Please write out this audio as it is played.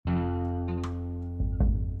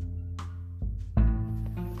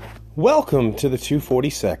Welcome to the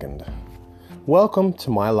 242nd. Welcome to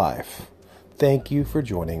my life. Thank you for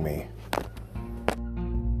joining me.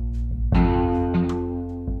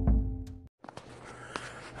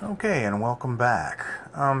 Okay, and welcome back.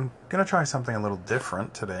 I'm going to try something a little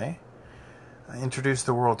different today. I introduce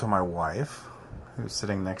the world to my wife, who's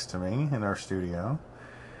sitting next to me in our studio.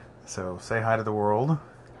 So, say hi to the world.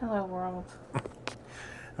 Hello, world.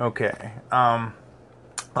 Okay.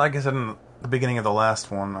 Like I said in the beginning of the last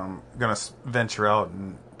one, I'm going to venture out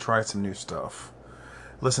and try some new stuff.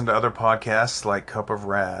 Listen to other podcasts like Cup of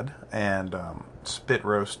Rad and Spit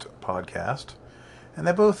Roast podcast. And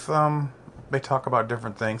they both, they talk about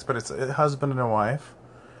different things, but it's a husband and a wife.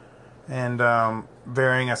 And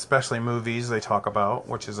varying, especially movies they talk about,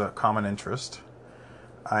 which is a common interest.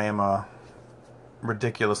 I am a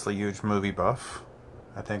ridiculously huge movie buff.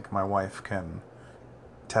 I think my wife can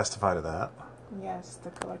testify to that. Yes,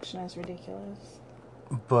 the collection is ridiculous.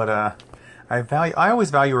 But I always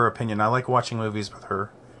value her opinion. I like watching movies with her,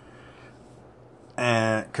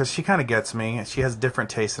 and because she kind of gets me. She has different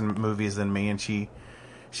tastes in movies than me, and she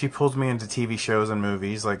pulls me into TV shows and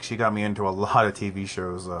movies. Like, she got me into a lot of TV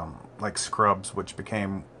shows, like Scrubs, which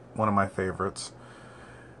became one of my favorites.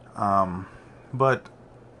 But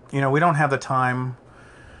you know, we don't have the time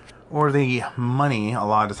or the money a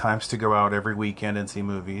lot of times to go out every weekend and see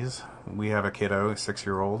movies. We have a kiddo, a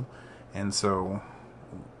 6-year-old, and so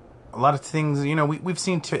a lot of things, you know, we've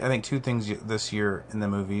seen I think 2 things this year in the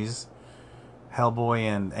movies: Hellboy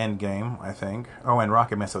and Endgame, I think. Oh, and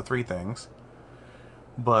Rocketman, so 3 things.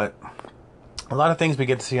 But a lot of things we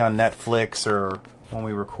get to see on Netflix, or when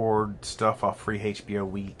we record stuff off free HBO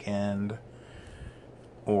weekend,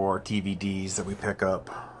 or DVDs that we pick up.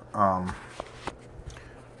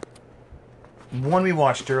 One we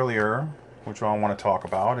watched earlier, which I want to talk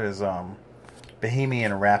about, is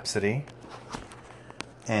Bohemian Rhapsody.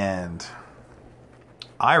 And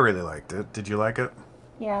I really liked it. Did you like it?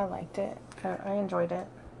 Yeah, I liked it. I enjoyed it.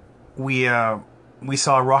 We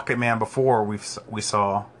saw Rocket Man before we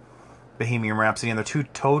saw Bohemian Rhapsody, and they're 2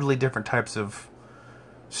 totally different types of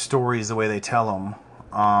stories, the way they tell them.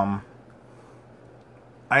 I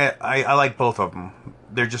like both of them.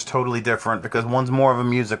 They're just totally different, because one's more of a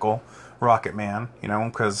musical, Rocket Man, you know,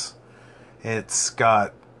 because it's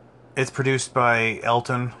produced by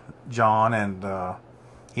Elton John, and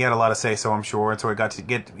he had a lot of say so, I'm sure, and so it got to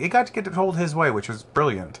get told his way, which was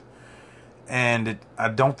brilliant. And I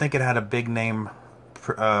don't think it had a big name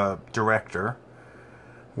director,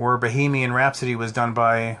 where Bohemian Rhapsody was done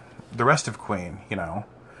by the rest of Queen, you know,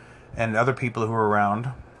 and other people who were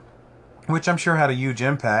around, which I'm sure had a huge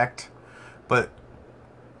impact, but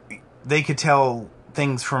they could tell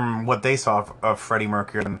things from what they saw of Freddie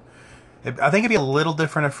Mercury. And I think it'd be a little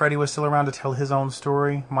different if Freddie was still around to tell his own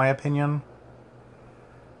story, my opinion.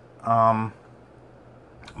 I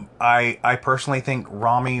personally think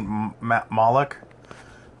Rami Malek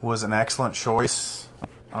was an excellent choice.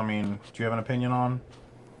 I mean, do you have an opinion on?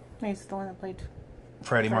 He's the one that played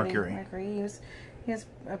Freddie Mercury. He was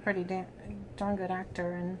a pretty darn good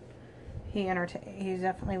actor, and he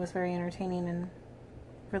definitely was very entertaining, and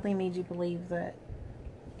really made you believe that,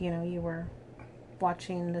 you know, you were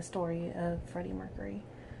watching the story of Freddie Mercury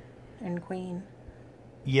and Queen.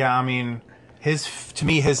 Yeah, I mean, his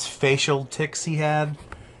facial tics he had,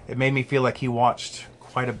 it made me feel like he watched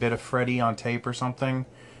quite a bit of Freddie on tape or something.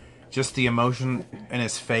 Just the emotion in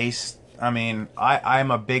his face. I mean,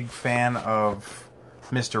 I'm a big fan of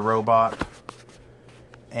Mr. Robot,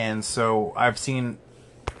 and so I've seen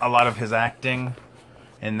a lot of his acting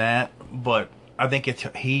in that, but I think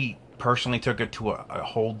he personally took it to a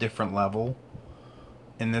whole different level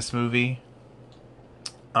in this movie.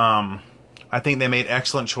 I think they made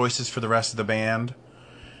excellent choices for the rest of the band,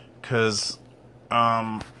 because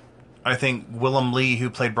I think Willem Lee, who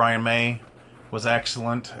played Brian May, was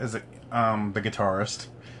excellent as the guitarist.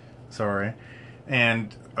 Sorry.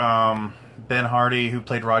 And Ben Hardy, who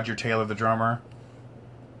played Roger Taylor, the drummer.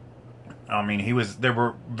 I mean, they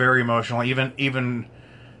were very emotional. Even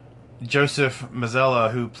Joseph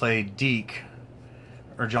Mazzella, who played Deke,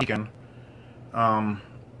 or John Deacon,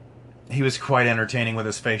 he was quite entertaining with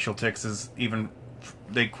his facial tics.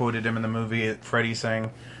 They quoted him in the movie, Freddie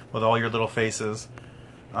saying, "With all your little faces."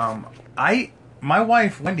 My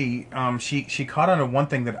wife Wendy, she caught on to one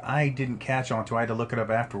thing that I didn't catch on to. I had to look it up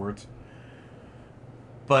afterwards.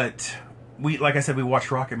 But like I said, we watched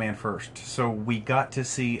Rocket Man first, so we got to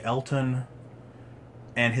see Elton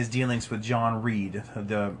and his dealings with John Reed,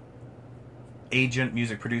 the agent,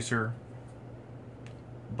 music producer.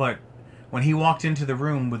 But when he walked into the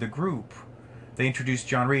room with the group, they introduced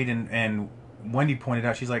John Reed, and Wendy pointed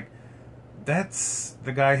out, she's like, that's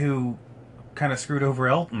the guy who kind of screwed over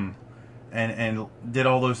Elton and did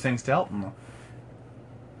all those things to Elton.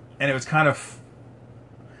 And it was kind of,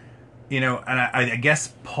 and I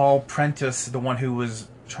guess Paul Prentice, the one who was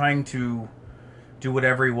trying to do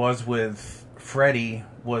whatever he was with Freddie,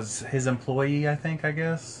 was his employee, I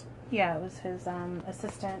guess. Yeah, it was his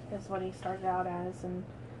assistant is what he started out as, and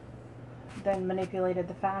then manipulated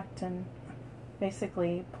the fact and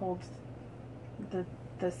basically pulled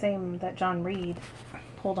the same that John Reed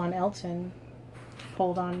pulled on Elton,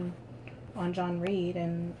 pulled on John Reed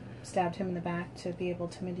and stabbed him in the back to be able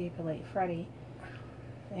to manipulate Freddie.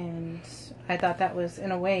 And I thought that was,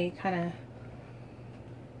 in a way, kind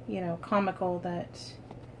of, comical that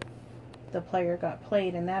the player got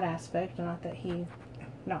played in that aspect.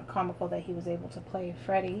 Not comical that he was able to play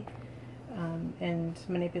Freddie and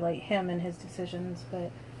manipulate him and his decisions,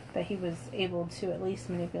 but that he was able to at least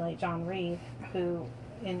manipulate John Reed, who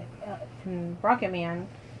in Rocket Man,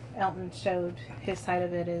 Elton showed his side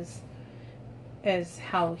of it as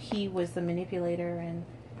how he was the manipulator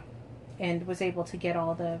and was able to get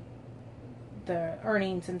all the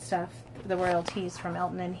earnings and stuff, the royalties from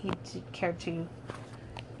Elton, and he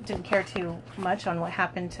didn't care too much on what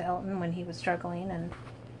happened to Elton when he was struggling. And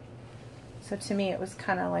so to me it was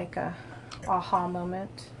kind of like a aha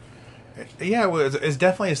moment. Yeah, it's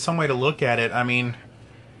definitely some way to look at it. I mean,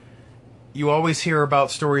 you always hear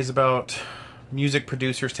about stories about music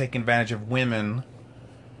producers taking advantage of women,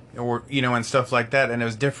 or and stuff like that, and it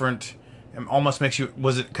was different. It almost makes you,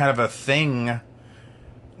 was it kind of a thing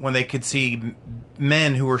when they could see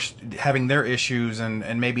men who were having their issues,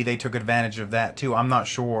 and maybe they took advantage of that too? I'm not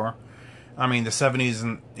sure. I mean, the 70s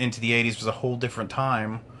and into the 80s was a whole different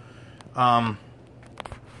time.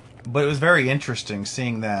 But it was very interesting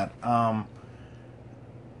seeing that.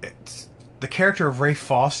 The character of Ray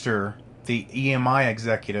Foster, the EMI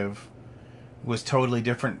executive, was totally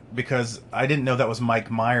different, because I didn't know that was Mike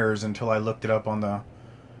Myers until I looked it up on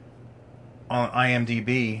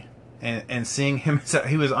IMDb, and seeing him,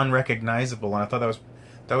 he was unrecognizable, and I thought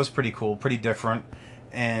that was pretty cool, pretty different.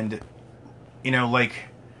 And like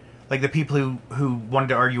the people who wanted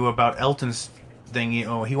to argue about Elton's thing, he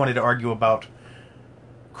wanted to argue about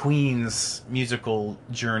Queen's musical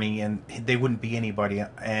journey, and they wouldn't be anybody,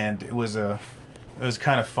 and it was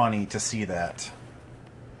kind of funny to see that.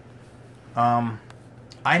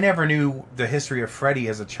 I never knew the history of Freddie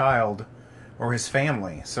as a child or his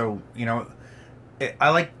family, so I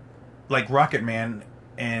like Rocket Man,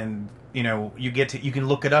 and you can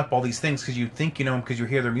look it up, all these things, because you think you know them because you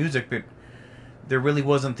hear their music, but there really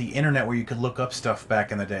wasn't the internet where you could look up stuff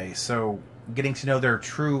back in the day. So getting to know their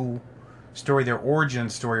true story, their origin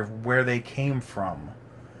story of where they came from,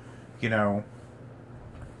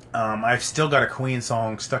 I've still got a Queen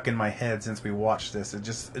song stuck in my head since we watched this.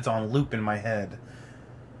 It's on loop in my head,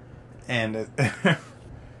 and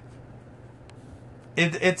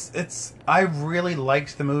it's I really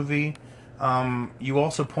liked the movie. You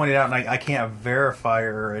also pointed out, and I can't verify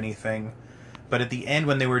or anything, but at the end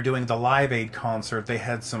when they were doing the Live Aid concert, they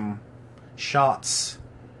had some shots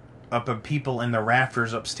up of people in the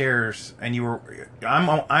rafters upstairs, and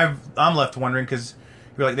I'm left wondering, because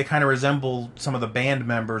you're like, they kind of resemble some of the band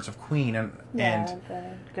members of Queen, and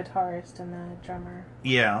the guitarist and the drummer.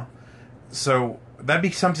 Yeah, so that'd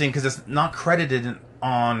be something, because it's not credited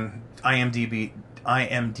on IMDb,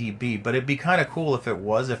 but it'd be kind of cool if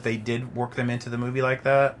they did work them into the movie like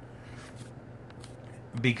that,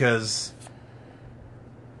 because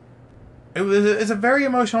it's a very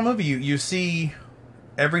emotional movie. You see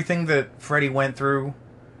everything that Freddie went through.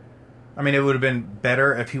 I mean, it would have been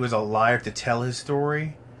better if he was alive to tell his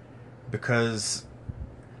story, because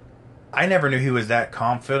I never knew he was that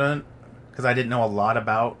confident, because I didn't know a lot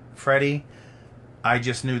about Freddie. I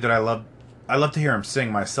just knew that I love to hear him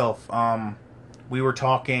sing myself. We were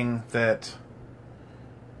talking that,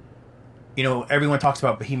 everyone talks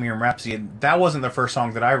about Bohemian Rhapsody, and that wasn't the first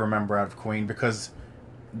song that I remember out of Queen, because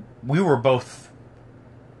we were both,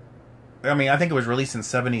 I mean, I think it was released in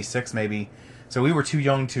 76 maybe, so we were too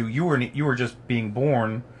young to, you were just being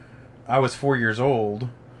born, I was 4 years old.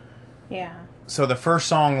 Yeah. So the first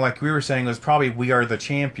song, like we were saying, was probably We Are the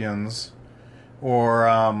Champions,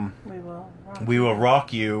 or We Will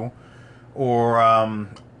Rock You, or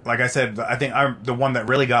like I said, I think the one that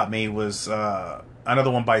really got me was Another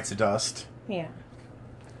One Bites the Dust. Yeah.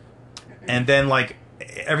 And then, like,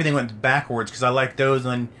 everything went backwards, because I liked those,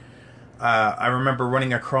 and I remember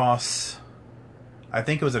running across, I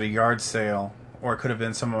think it was at a yard sale, or it could have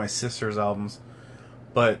been some of my sister's albums,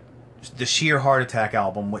 but the Sheer Heart Attack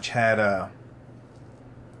album, which had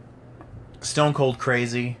Stone Cold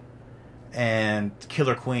Crazy and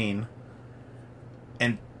Killer Queen,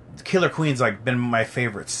 and Killer Queen's like been my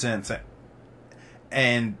favorite since.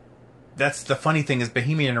 And that's the funny thing is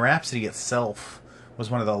Bohemian Rhapsody itself was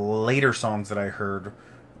one of the later songs that I heard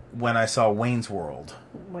when I saw Wayne's World.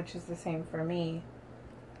 Which is the same for me.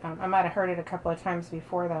 I might have heard it a couple of times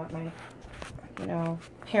before that. My,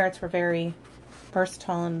 parents were very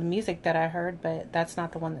versatile in the music that I heard, but that's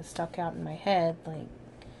not the one that stuck out in my head.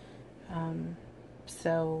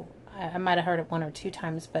 So I might have heard it one or two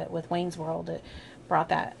times, but with Wayne's World, it brought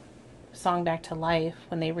that song back to life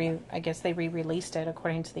when I guess they re-released it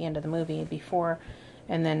according to the end of the movie before,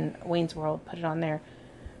 and then Wayne's World put it on their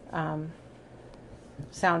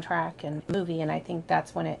soundtrack and movie, and I think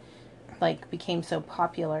that's when it became so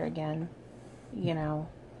popular again.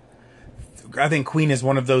 I think Queen is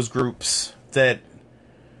one of those groups that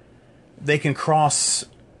they can cross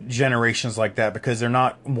generations like that because they're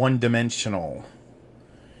not one-dimensional.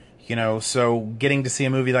 So getting to see a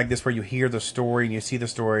movie like this where you hear the story and you see the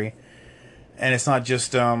story, and it's not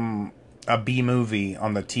just a B movie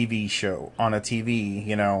on the TV show, on a TV,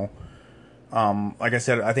 like I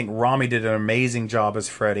said, I think Rami did an amazing job as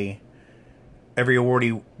Freddy. Every award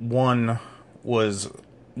he won was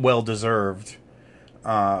well-deserved.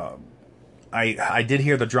 I did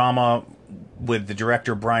hear the drama with the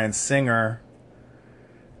director, Bryan Singer.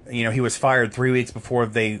 He was fired 3 weeks before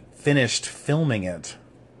they finished filming it.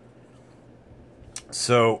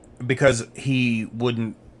 So, because he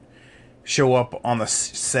wouldn't show up on the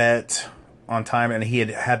set on time, and he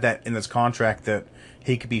had that in his contract that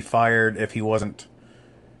he could be fired if he wasn't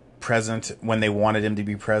present when they wanted him to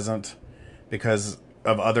be present, because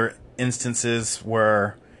of other instances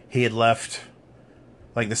where he had left,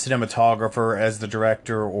 like, the cinematographer as the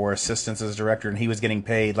director or assistants as director, and he was getting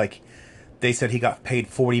paid, they said he got paid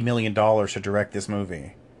 $40 million to direct this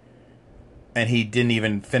movie, and he didn't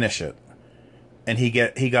even finish it. And he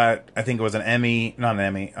got, I think it was an Emmy, not an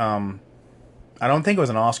Emmy, I don't think it was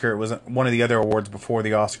an Oscar, it was one of the other awards before the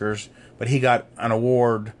Oscars, but he got an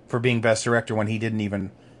award for being Best Director when he didn't even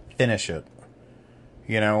finish it.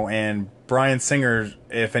 And Bryan Singer,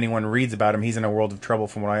 if anyone reads about him, he's in a world of trouble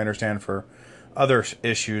from what I understand for other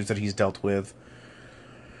issues that he's dealt with.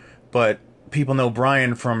 But people know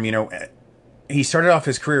Bryan from, he started off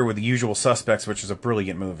his career with The Usual Suspects, which is a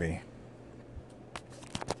brilliant movie.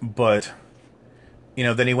 But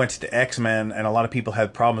then he went to X-Men, and a lot of people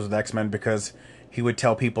had problems with X-Men because he would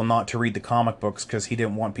tell people not to read the comic books because he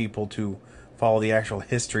didn't want people to follow the actual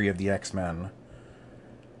history of the X-Men.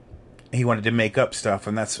 He wanted to make up stuff,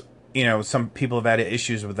 and that's, some people have had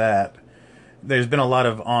issues with that. There's been a lot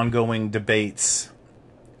of ongoing debates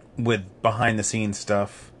with behind-the-scenes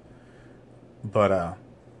stuff. But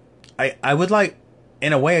I would like,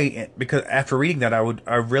 in a way, because after reading that,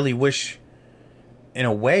 I really wish, in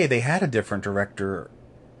a way, they had a different director,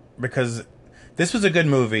 because this was a good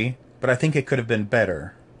movie, but I think it could have been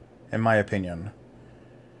better, in my opinion.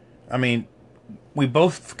 I mean, we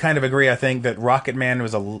both kind of agree, I think, that Rocket Man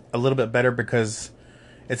was a little bit better because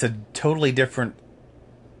it's a totally different...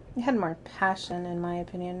 It had more passion, in my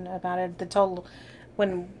opinion, about it.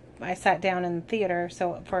 When I sat down in the theater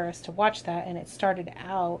for us to watch that, and it started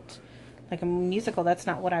out like a musical, that's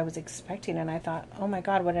not what I was expecting, and I thought, oh my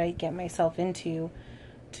god, what did I get myself into?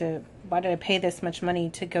 Why did I pay this much money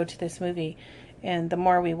to go to this movie? And the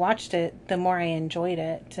more we watched it, the more I enjoyed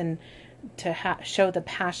it, and to show the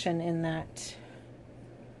passion in that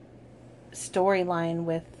storyline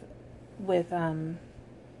with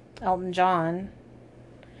Elton John,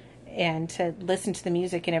 and to listen to the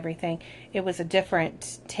music and everything, it was a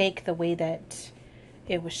different take the way that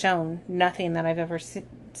it was shown. Nothing that I've ever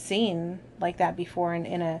seen like that before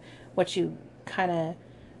in a what you kind of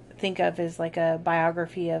think of as like a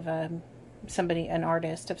biography of somebody, an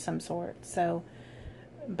artist of some sort. So,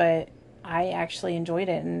 but I actually enjoyed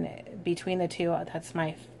it, and between the two,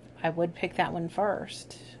 I would pick that one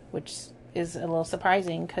first, which is a little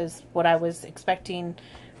surprising because what I was expecting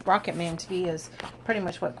Rocket Man to be is pretty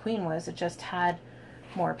much what Queen was. It just had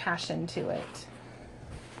more passion to it.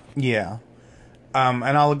 Yeah. And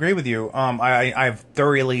I'll agree with you. I've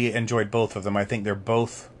thoroughly enjoyed both of them. I think they're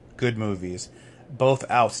both good movies. Both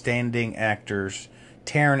outstanding actors.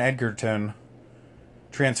 Taron Egerton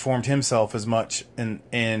transformed himself as much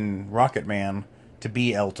in Rocket Man to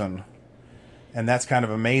be Elton. And that's kind of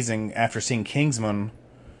amazing after seeing Kingsman,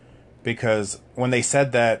 because when they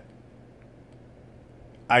said that,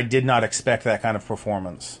 I did not expect that kind of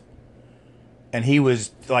performance. And he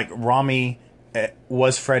was, like, Rami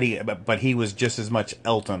was Freddy, but he was just as much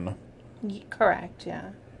Elton. Correct,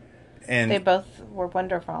 yeah. And they both were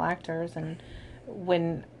wonderful actors, and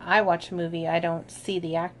when I watch a movie, I don't see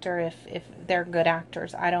the actor if they're good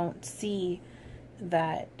actors. I don't see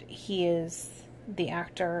that he is the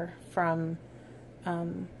actor from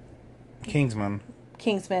Kingsman.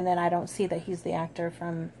 Kingsman, and I don't see that he's the actor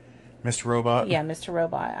from Mr. Robot? Yeah, Mr.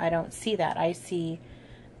 Robot. I don't see that. I see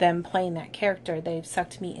them playing that character. They've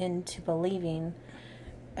sucked me into believing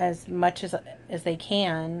as much as they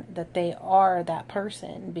can that they are that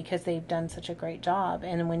person because they've done such a great job.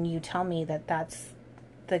 And when you tell me that that's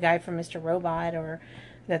the guy from Mr. Robot or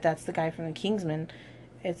that that's the guy from the Kingsman,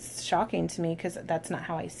 it's shocking to me because that's not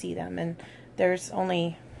how I see them. And there's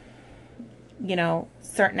only,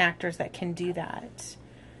 certain actors that can do that.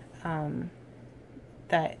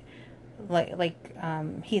 That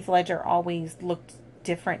Heath Ledger always looked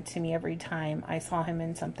different to me every time I saw him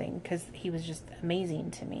in something because he was just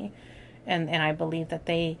amazing to me, and I believe that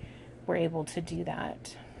they were able to do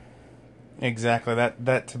that. Exactly.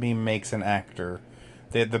 That to me makes an actor.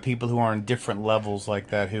 The people who are on different levels like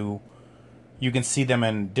that, who you can see them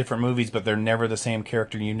in different movies, but they're never the same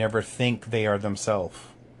character. You never think they are themselves.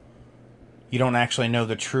 You don't actually know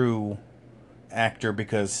the true actor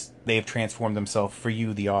because they've transformed themselves for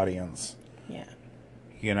you, the audience. Yeah.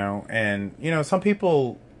 And some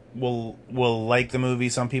people will like the movie,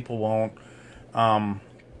 some people won't. Like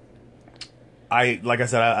I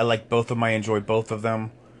said, I like both of them. I enjoy both of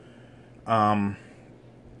them. I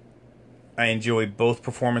enjoy both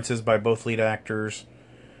performances by both lead actors.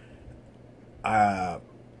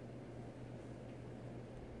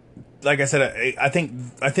 Like I said, I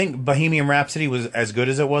think Bohemian Rhapsody was as good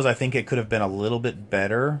as it was. I think it could have been a little bit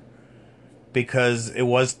better because it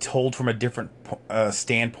was told from a different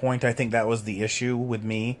standpoint. I think that was the issue with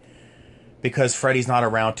me because Freddie's not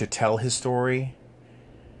around to tell his story.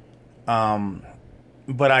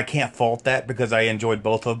 But I can't fault that because I enjoyed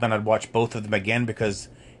both of them and I'd watch both of them again because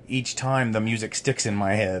each time the music sticks in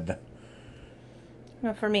my head.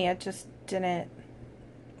 Well, for me, it just didn't.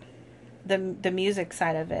 The music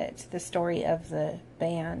side of it, the story of the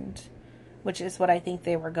band, which is what I think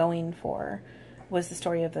they were going for, was the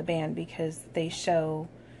story of the band because they show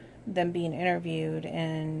them being interviewed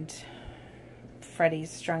and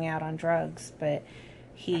Freddie's strung out on drugs, but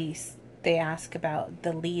they ask about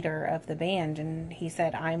the leader of the band and he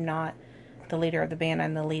said, I'm not the leader of the band,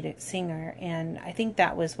 I'm the lead singer. And I think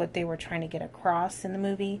that was what they were trying to get across in the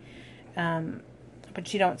movie.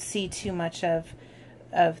 But you don't see too much of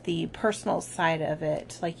the personal side of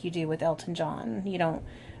it like you do with Elton John. You don't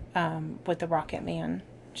with the Rocket Man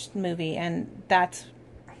movie, and that's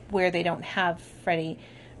where they don't have Freddie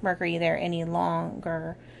Mercury there any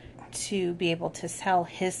longer to be able to tell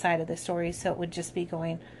his side of the story, so it would just be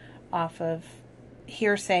going off of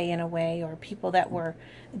hearsay in a way, or people that were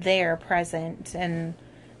there present. And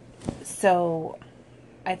so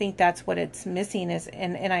I think that's what it's missing is,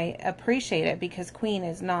 and I appreciate it because Queen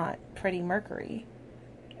is not Freddie Mercury.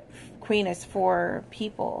 Queen is for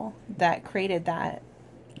people that created that.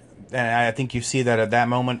 And I think you see that at that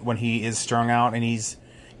moment when he is strung out and he's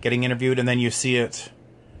getting interviewed, and then you see it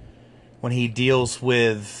when he deals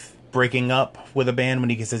with breaking up with a band when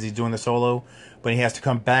he says he's doing the solo, but he has to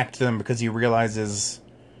come back to them because he realizes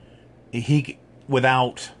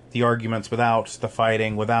without the arguments, without the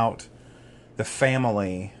fighting, without the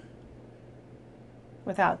family,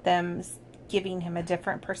 without them giving him a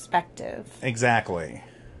different perspective. Exactly.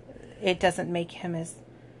 It doesn't make him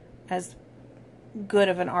as good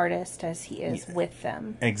of an artist as he is with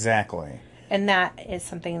them. Exactly. And that is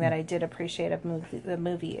something that I did appreciate of the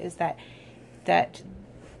movie is that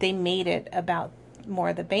they made it about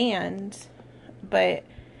more the band, but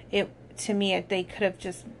to me they could have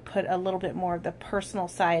just put a little bit more of the personal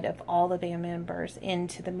side of all the band members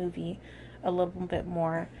into the movie a little bit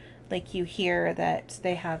more. Like you hear that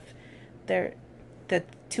they have the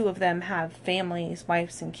two of them have families,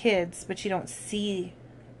 wives and kids, but you don't see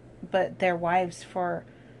but their wives for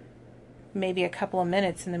maybe a couple of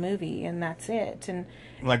minutes in the movie, and that's it. And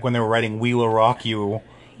like when they were writing "We Will Rock You,"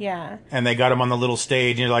 yeah, and they got him on the little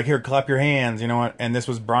stage, and you're like, "Here, clap your hands," and this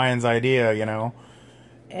was Brian's idea,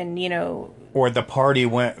 and or the party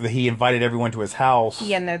he invited everyone to his house,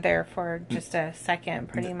 yeah, and they're there for just a second,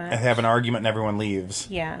 pretty much, and have an argument, and everyone leaves.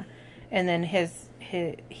 Yeah, and then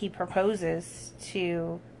he proposes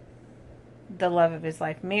to the love of his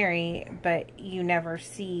life, Mary, but you never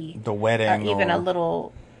see the wedding, even a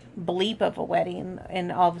little bleep of a wedding,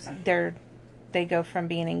 and all of they go from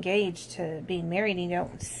being engaged to being married, and you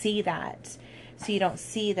don't see that. So you don't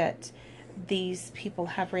see that these people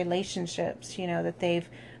have relationships, that they've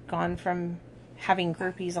gone from having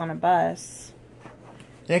groupies on a bus.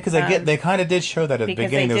 Yeah, because they kind of did show that at the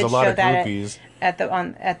beginning. There's a lot of groupies at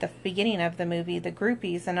the beginning of the movie, the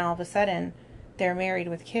groupies, and all of a sudden they're married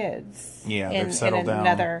with kids. Yeah, they've settled in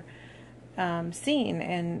another scene,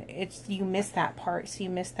 and you miss that part, so you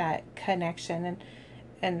miss that connection,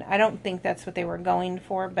 and I don't think that's what they were going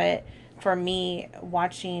for, but for me,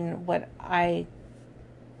 watching what I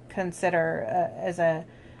consider as a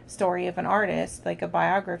story of an artist, like a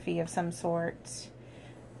biography of some sort,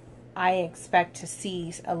 I expect to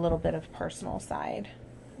see a little bit of personal side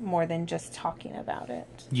more than just talking about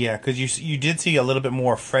it. Yeah, because you did see a little bit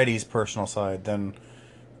more of Freddie's personal side than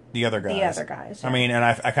the other guys. The other guys, yeah. I mean, and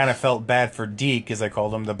I kind of felt bad for Deke, as I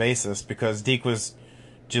called him, the bassist, because Deke was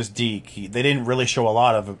just Deke. They didn't really show a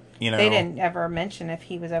lot of, you know. They didn't ever mention if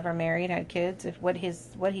he was ever married, had kids, if what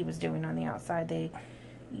he was doing on the outside. They,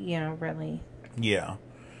 really. Yeah.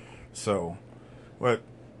 So, but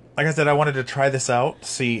like I said, I wanted to try this out,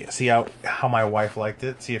 see how my wife liked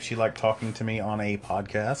it, see if she liked talking to me on a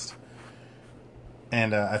podcast.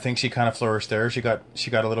 And I think she kind of flourished there. She got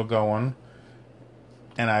a little going.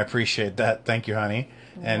 And I appreciate that. Thank you, honey.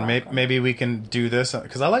 And maybe we can do this,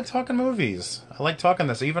 because I like talking movies. I like talking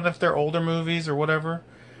this, even if they're older movies or whatever.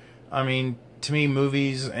 I mean, to me,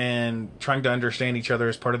 movies and trying to understand each other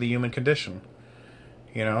is part of the human condition.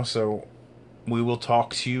 So we will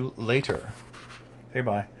talk to you later. Say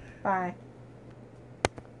bye. Bye.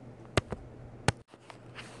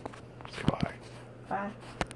 Say bye. Bye.